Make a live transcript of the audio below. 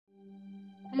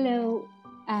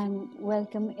and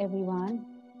welcome everyone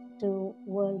to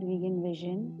World Vegan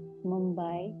Vision,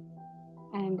 Mumbai,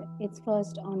 and its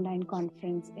first online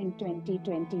conference in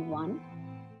 2021.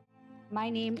 My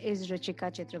name is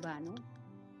Ruchika Chitrabhanu,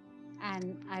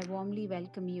 and I warmly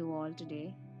welcome you all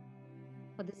today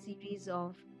for the series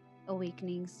of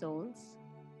Awakening Souls.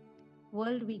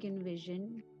 World Vegan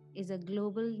Vision is a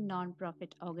global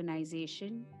nonprofit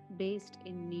organization based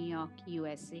in New York,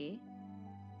 USA,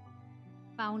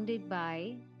 founded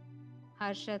by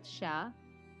Harshad Shah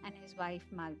and his wife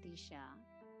Malti Shah.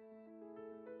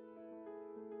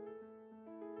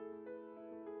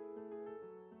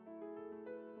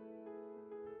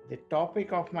 The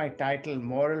topic of my title,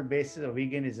 Moral Basis of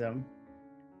Veganism,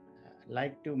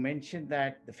 like to mention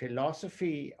that the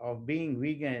philosophy of being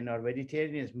vegan or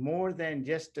vegetarian is more than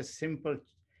just a simple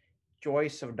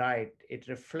choice of diet. It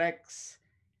reflects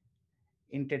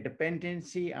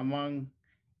interdependency among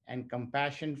and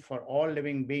compassion for all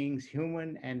living beings,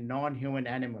 human and non human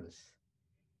animals.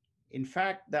 In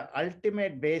fact, the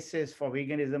ultimate basis for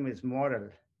veganism is moral.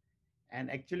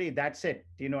 And actually, that's it.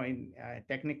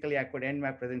 Technically, I could end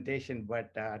my presentation,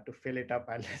 but to fill it up,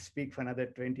 I'll speak for another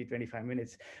 20, 25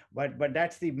 minutes. But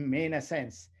that's the main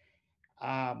essence.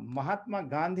 Mahatma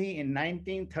Gandhi in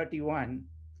 1931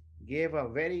 gave a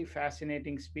very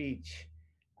fascinating speech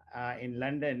in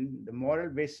London, The Moral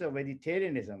Basis of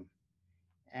Vegetarianism.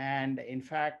 And in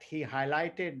fact, he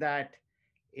highlighted that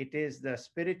it is the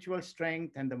spiritual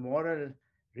strength and the moral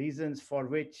reasons for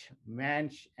which men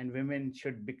and women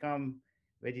should become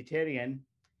vegetarian.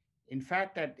 In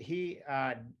fact, that he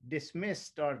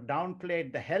dismissed or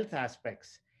downplayed the health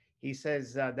aspects. He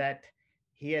says that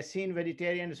he has seen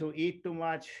vegetarians who eat too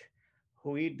much,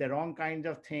 who eat the wrong kinds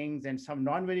of things, and some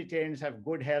non-vegetarians have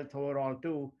good health overall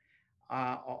too.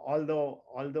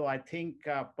 Although I think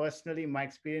personally my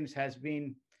experience has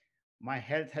been my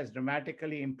health has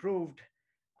dramatically improved,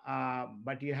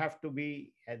 but you have to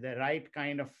be the right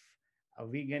kind of a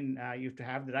vegan. You have to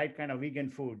have the right kind of vegan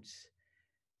foods.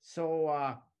 So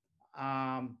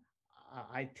um,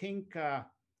 I think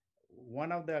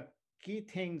one of the key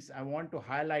things I want to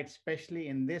highlight, especially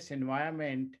in this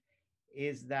environment,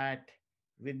 is that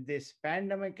with this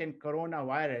pandemic and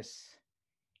coronavirus,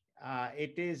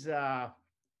 it is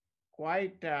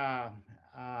quite uh,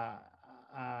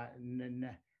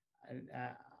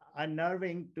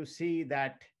 unnerving to see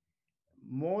that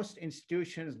most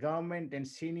institutions, government, and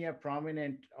senior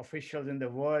prominent officials in the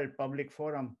world public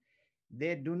forum,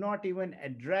 they do not even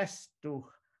address to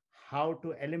how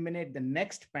to eliminate the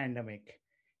next pandemic.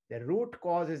 The root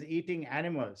cause is eating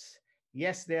animals.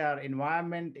 Yes, there are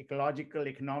environment, ecological,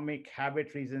 economic,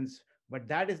 habit reasons, but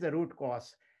that is the root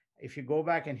cause if you go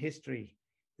back in history.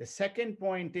 The second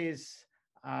point is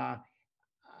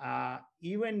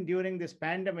even during this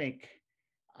pandemic,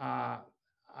 uh,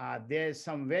 there's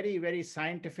some very, very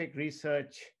scientific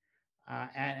research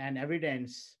and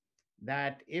evidence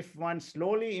that if one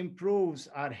slowly improves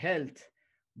our health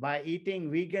by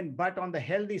eating vegan, but on the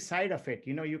healthy side of it,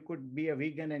 you could be a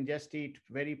vegan and just eat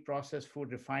very processed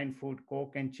food, refined food,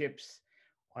 Coke and chips,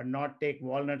 or not take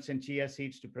walnuts and chia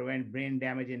seeds to prevent brain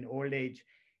damage in old age.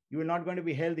 You are not going to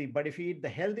be healthy. But if you eat the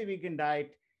healthy vegan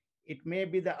diet, it may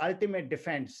be the ultimate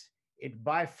defense. It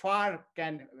by far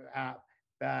can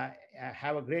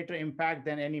have a greater impact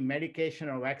than any medication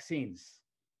or vaccines.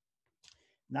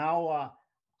 Now,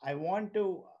 I want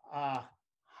to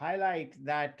highlight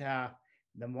that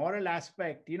the moral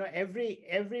aspect,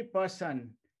 every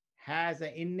person has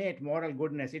an innate moral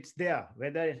goodness. It's there,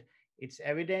 whether it's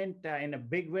evident in a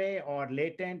big way or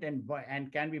latent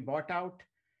and can be bought out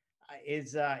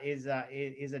is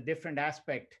a different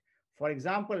aspect. For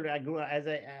example, I grew as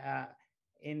a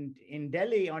in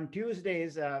Delhi on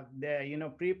Tuesdays.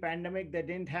 Pre-pandemic, they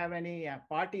didn't have any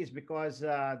parties because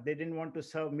they didn't want to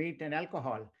serve meat and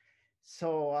alcohol.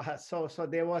 So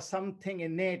there was something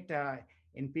innate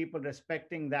in people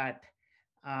respecting that.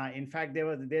 In fact,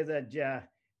 there's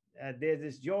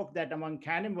this joke that among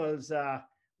cannibals,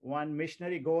 one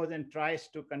missionary goes and tries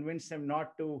to convince them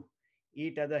not to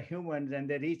eat other humans, and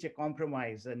they reach a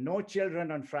compromise. No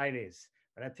children on Fridays,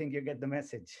 but I think you get the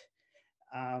message.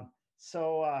 Uh,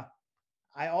 so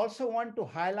I also want to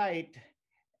highlight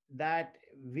that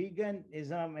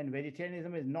veganism and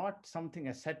vegetarianism is not something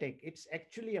ascetic. It's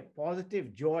actually a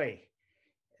positive joy.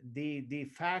 The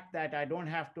fact that I don't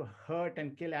have to hurt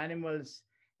and kill animals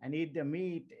and eat the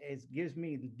meat gives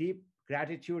me deep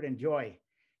gratitude and joy.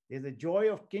 There's a joy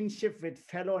of kinship with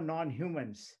fellow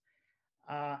non-humans.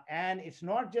 And it's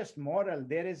not just moral.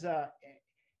 There is a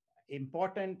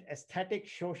important aesthetic,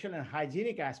 social, and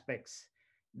hygienic aspects.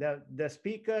 The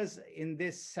speakers in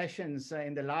this sessions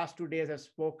in the last 2 days have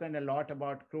spoken a lot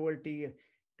about cruelty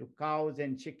to cows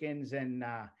and chickens and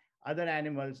other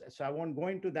animals. So I won't go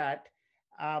into that.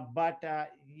 But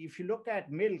if you look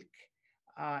at milk,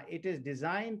 it is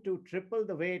designed to triple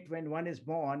the weight when one is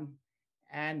born,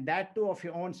 and that too of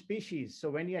your own species. So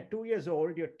when you're 2 years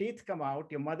old, your teeth come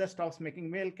out, your mother stops making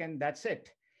milk, and that's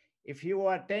it. If you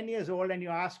are 10 years old and you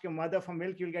ask your mother for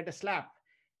milk, you'll get a slap.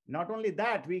 Not only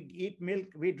that, we eat milk,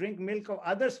 we drink milk of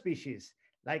other species.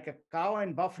 Like a cow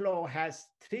and buffalo has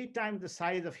 3 times the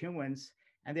size of humans,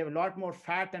 and they have a lot more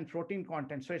fat and protein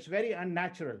content. So it's very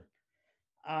unnatural.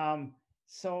 Um,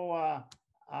 so,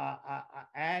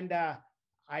 and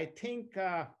I think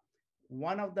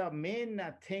one of the main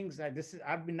things this is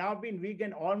now been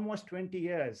vegan almost 20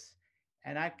 years,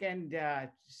 and I can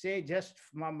say just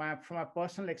from my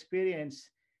personal experience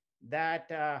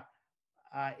that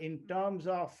in terms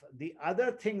of the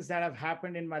other things that have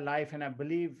happened in my life, and I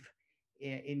believe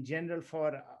in general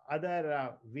for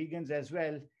other vegans as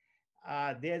well,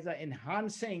 there's an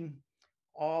enhancing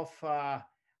of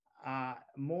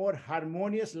more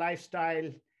harmonious lifestyle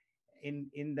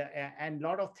in the and a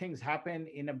lot of things happen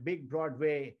in a big broad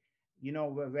way,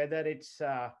 whether it's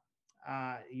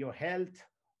your health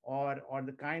or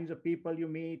the kinds of people you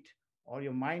meet or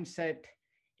your mindset.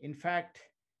 In fact,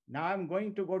 now I'm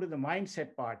going to go to the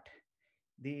mindset part.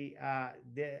 The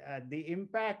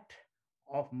impact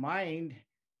of mind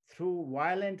through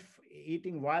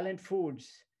eating violent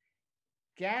foods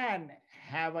can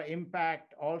have an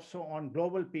impact also on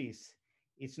global peace.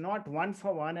 It's not one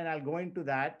for one, and I'll go into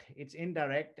that. It's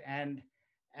indirect, and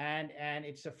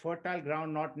it's a fertile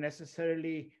ground, not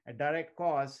necessarily a direct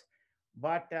cause.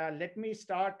 But let me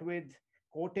start with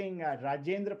quoting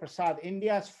Rajendra Prasad,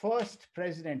 India's first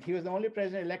president. He was the only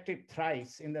president elected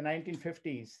thrice in the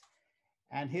 1950s.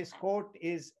 And his quote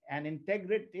is, "An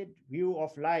integrated view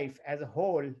of life as a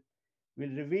whole will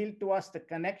reveal to us the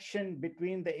connection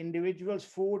between the individual's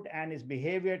food and his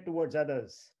behavior towards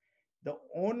others. The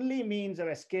only means of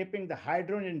escaping the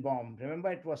hydrogen bomb,"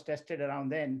 remember it was tested around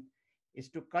then, "is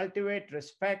to cultivate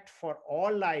respect for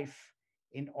all life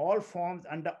in all forms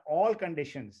under all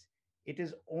conditions. It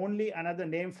is only another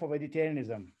name for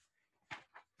vegetarianism."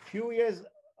 Few years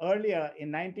earlier,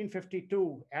 in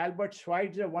 1952, Albert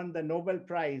Schweitzer won the Nobel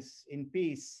Prize in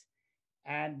Peace,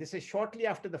 and this is shortly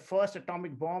after the first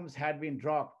atomic bombs had been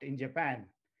dropped in Japan.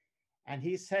 And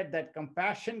he said that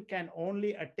compassion can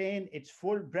only attain its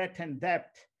full breadth and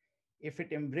depth if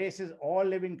it embraces all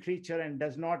living creature and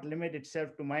does not limit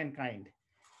itself to mankind.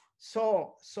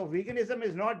 So veganism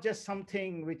is not just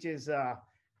something which is a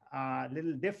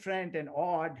little different and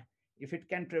odd. If it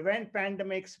can prevent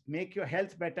pandemics, make your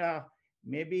health better,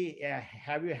 maybe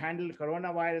have you handle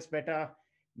coronavirus better,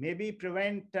 maybe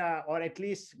prevent or at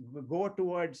least go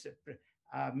towards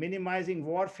minimizing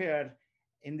warfare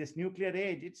in this nuclear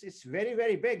age, it's very,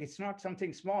 very big. It's not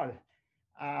something small.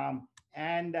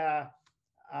 And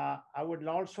I would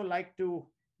also like to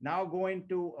now go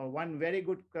into one very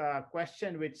good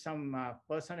question which some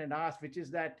person had asked, which is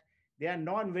that there are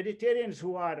non-vegetarians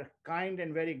who are kind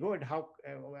and very good.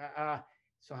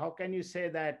 So how can you say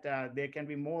that there can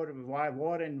be more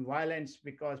war and violence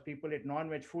because people eat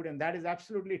non-veg food? And that is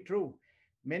absolutely true.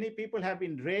 Many people have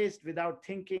been raised without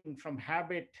thinking, from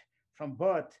habit, from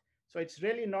birth. So it's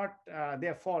really not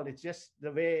their fault. It's just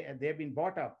the way they've been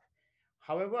brought up.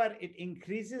 However, it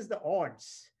increases the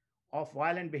odds of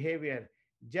violent behavior.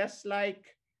 Just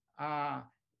like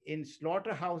in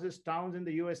slaughterhouses, towns in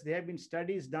the US, there have been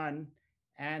studies done,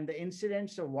 and the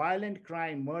incidence of violent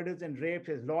crime, murders, and rapes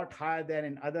is a lot higher than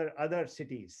in other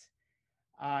cities.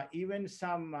 Even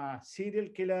some serial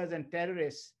killers and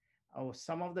terrorists,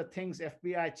 some of the things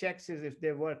FBI checks is if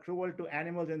they were cruel to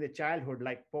animals in their childhood,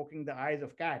 like poking the eyes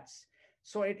of cats.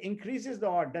 So it increases the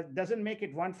odds. That doesn't make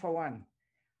it one for one.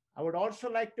 I would also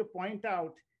like to point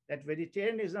out that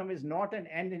vegetarianism is not an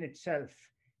end in itself.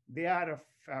 They are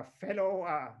fellow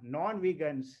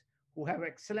non-vegans who have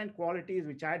excellent qualities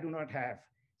which I do not have.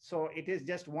 So it is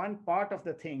just one part of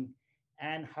the thing.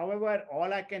 And however,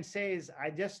 all I can say is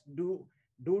I just do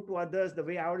to others the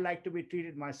way I would like to be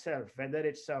treated myself, whether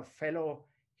it's a fellow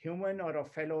human or a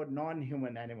fellow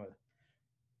non-human animal.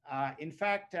 In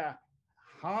fact,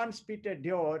 Hans Peter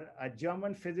Dürr, a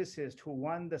German physicist who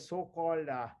won the so-called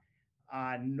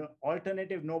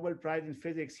alternative Nobel Prize in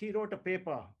Physics, he wrote a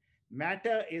paper,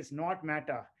 "Matter is not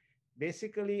matter."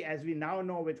 Basically, as we now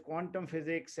know with quantum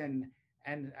physics and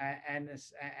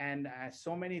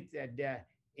so many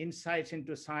insights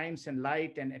into science and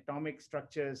light and atomic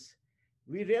structures,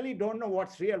 we really don't know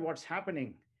what's real, what's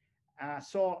happening.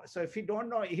 So if we don't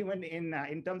know even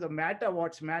in terms of matter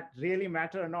what's really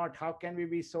matter or not, how can we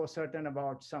be so certain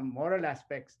about some moral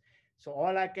aspects? So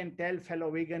all I can tell fellow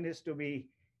vegan is to be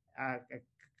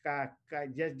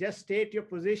just state your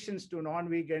positions to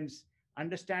non-vegans,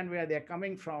 understand where they're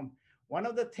coming from. One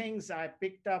of the things I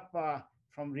picked up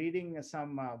from reading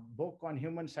some book on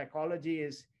human psychology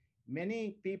is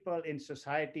many people in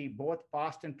society, both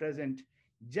past and present,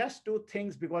 just do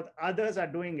things because others are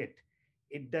doing it.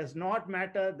 It does not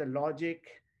matter the logic,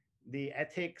 the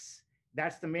ethics.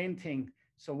 That's the main thing.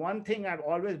 So one thing I've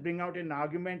always bring out in an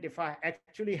argument, if I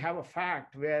actually have a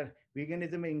fact where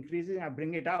veganism is increasing, I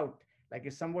bring it out. Like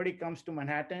if somebody comes to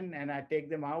Manhattan and I take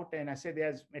them out and I say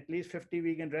there's at least 50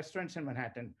 vegan restaurants in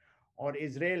Manhattan, or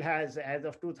Israel has, as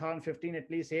of 2015, at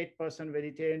least 8%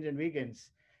 vegetarians and vegans.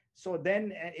 So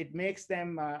then it makes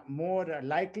them more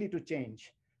likely to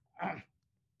change.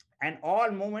 And all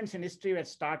movements in history were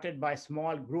started by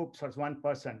small groups or one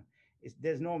person.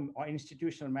 There's no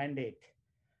institutional mandate.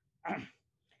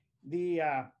 the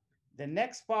uh, the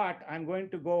next part I'm going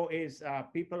to go is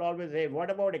people always say, "What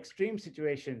about extreme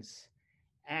situations?"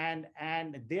 And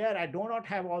there I do not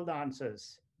have all the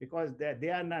answers because they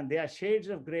are none. They are shades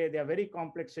of gray. They are very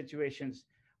complex situations.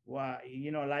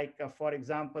 Like for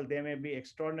example, there may be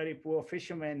extraordinary poor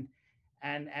fishermen,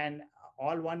 and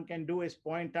all one can do is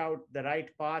point out the right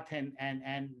path,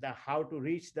 and the how to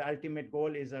reach the ultimate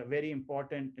goal is a very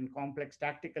important and complex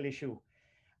tactical issue.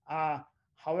 uh,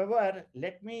 However,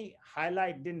 let me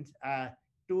highlight one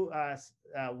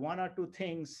or two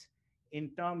things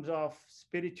in terms of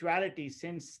spirituality,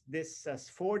 since this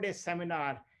 4 day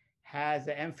seminar has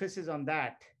an emphasis on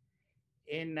that.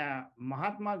 In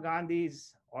Mahatma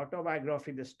Gandhi's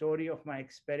autobiography, The Story of My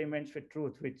Experiments with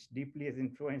Truth, which deeply has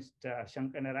influenced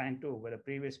Shankar Narayan too, with a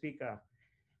previous speaker,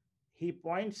 he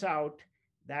points out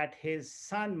that his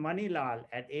son Manilal,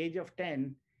 at age of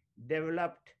 10,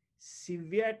 developed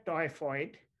severe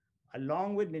typhoid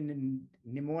along with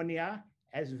pneumonia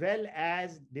as well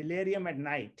as delirium at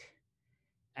night.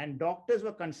 And doctors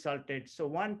were consulted. So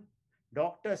one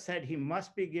doctor said he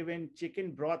must be given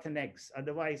chicken broth and eggs,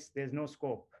 otherwise there's no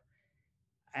scope.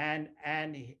 And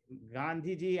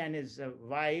Gandhiji and his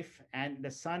wife and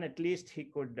the son, at least he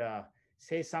could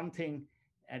say something,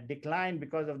 declined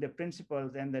because of the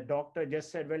principles. And the doctor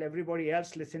just said, "Well, everybody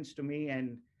else listens to me,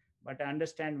 and but I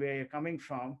understand where you're coming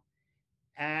from."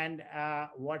 And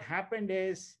what happened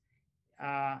is,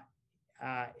 uh,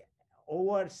 uh,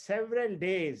 over several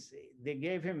days, they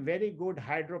gave him very good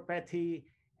hydropathy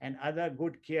and other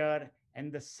good care.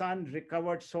 And the son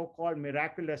recovered so called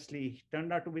miraculously. He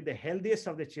turned out to be the healthiest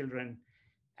of the children.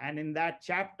 And in that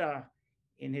chapter,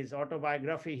 in his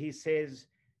autobiography, he says,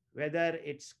 whether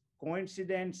it's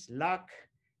coincidence, luck,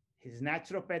 his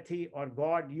naturopathy, or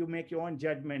God, you make your own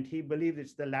judgment. He believes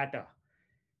it's the latter.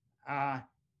 Uh,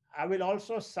 I will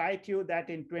also cite you that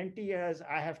in 20 years,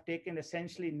 I have taken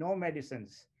essentially no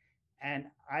medicines. And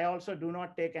I also do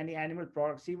not take any animal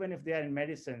products, even if they are in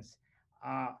medicines.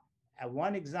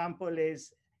 One example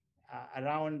is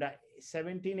around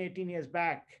 17, 18 years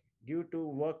back, due to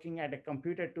working at a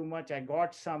computer too much, I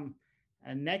got some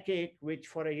neck ache, which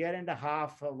for a year and a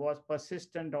half was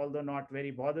persistent, although not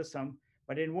very bothersome,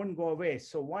 but it wouldn't go away.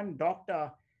 So one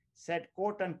doctor said,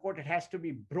 quote unquote, it has to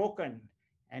be broken.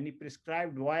 And he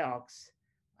prescribed Vioxx.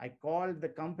 I called the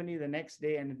company the next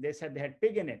day and they said they had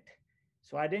pig in it.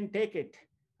 So I didn't take it.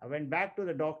 I went back to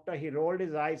the doctor. He rolled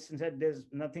his eyes and said, "There's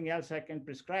nothing else I can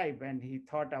prescribe." And he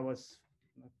thought I was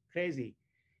crazy.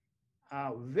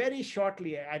 Very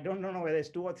shortly, I don't know whether it's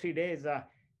 2 or 3 days,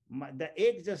 the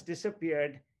ache just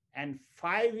disappeared. And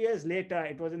 5 years later,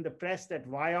 it was in the press that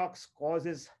Vioxx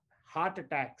causes heart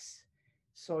attacks.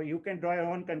 So you can draw your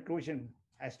own conclusion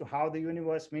as to how the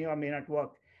universe may or may not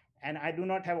work. And I do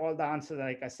not have all the answers,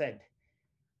 like I said.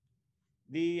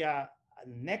 The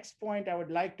next point I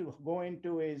would like to go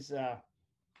into is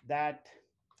that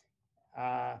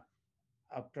uh,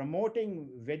 promoting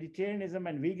vegetarianism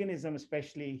and veganism,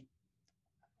 especially,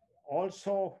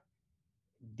 also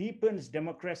deepens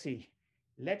democracy.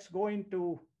 Let's go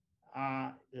into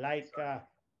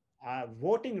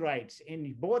voting rights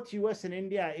in both US and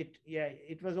India.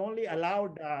 It was only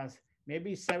allowed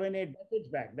maybe 7, 8 decades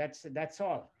back. That's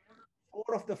all.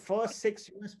 4 of the first 6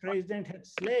 US presidents had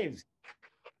slaves.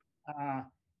 Uh,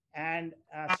 and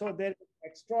so there's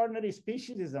extraordinary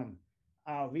speciesism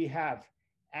we have.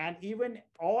 And even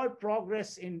all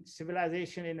progress in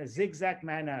civilization in a zigzag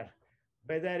manner,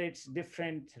 whether it's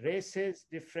different races,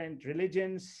 different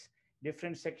religions,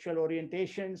 different sexual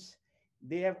orientations,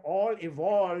 they have all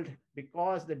evolved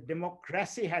because the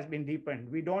democracy has been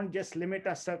deepened. We don't just limit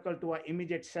our circle to our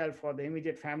immediate self or the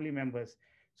immediate family members.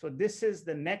 So this is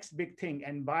the next big thing.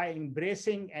 And by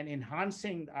embracing and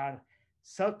enhancing our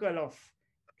circle of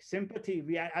sympathy,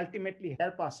 we ultimately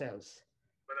help ourselves.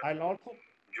 I'll also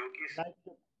like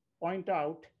to point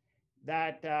out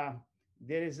that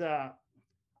there is a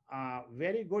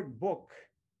very good book,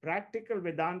 Practical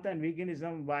Vedanta and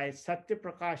Veganism by Satya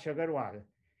Prakash Agarwal.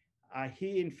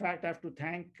 He, in fact, I have to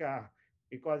thank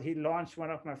because he launched one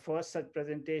of my first such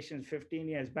presentations 15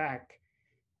 years back.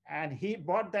 And he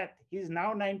bought that. He's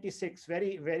now 96,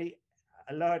 very, very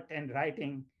alert and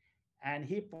writing. And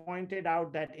he pointed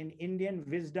out that in Indian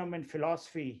wisdom and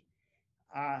philosophy,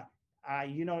 uh,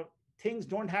 you know, things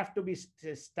don't have to be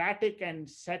static and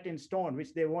set in stone,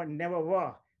 which they were never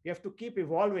were. We have to keep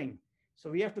evolving. So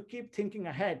we have to keep thinking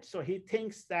ahead. So he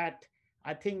thinks that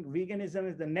I think veganism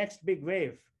is the next big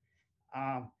wave.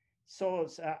 Um, so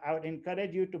I would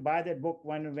encourage you to buy that book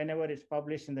whenever it's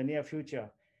published in the near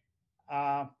future.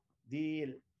 Uh,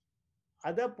 the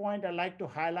other point I'd like to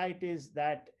highlight is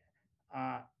that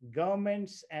uh,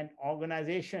 governments and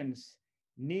organizations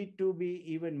need to be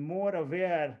even more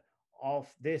aware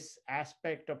of this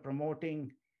aspect of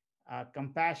promoting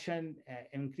compassion,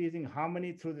 increasing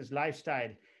harmony through this lifestyle,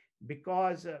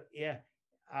 because yeah,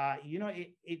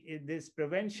 this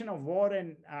prevention of war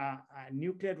and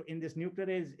nuclear in this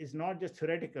nuclear is not just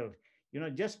theoretical.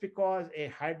 Just because a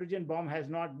hydrogen bomb has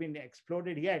not been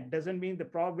exploded yet doesn't mean the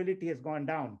probability has gone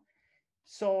down.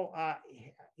 So,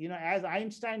 as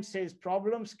Einstein says,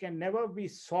 problems can never be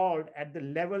solved at the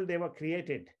level they were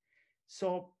created.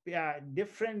 So,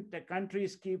 different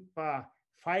countries keep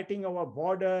fighting over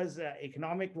borders,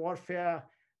 economic warfare,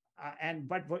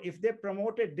 but if they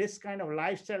promoted this kind of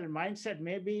lifestyle and mindset,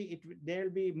 maybe they'll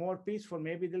be more peaceful.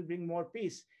 Maybe they'll bring more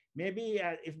peace. Maybe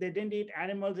if they didn't eat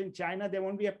animals in China, there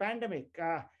won't be a pandemic.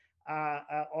 So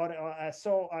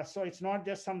it's not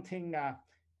just something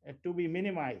to be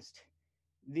minimized.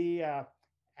 The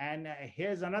and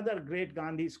Here's another great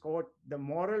Gandhi's quote: "The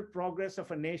moral progress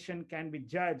of a nation can be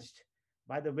judged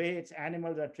by the way its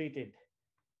animals are treated."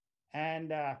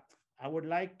 And I would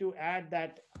like to add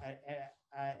that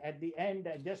at the end,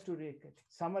 just to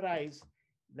summarize,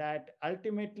 that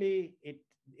ultimately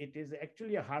it is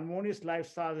actually a harmonious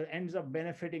lifestyle that ends up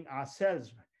benefiting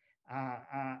ourselves uh,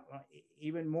 uh,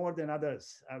 even more than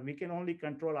others. We can only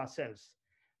control ourselves.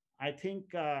 I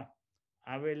think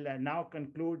I will now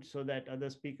conclude so that other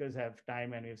speakers have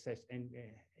time and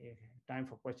time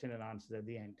for question and answers at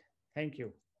the end. Thank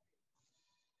you.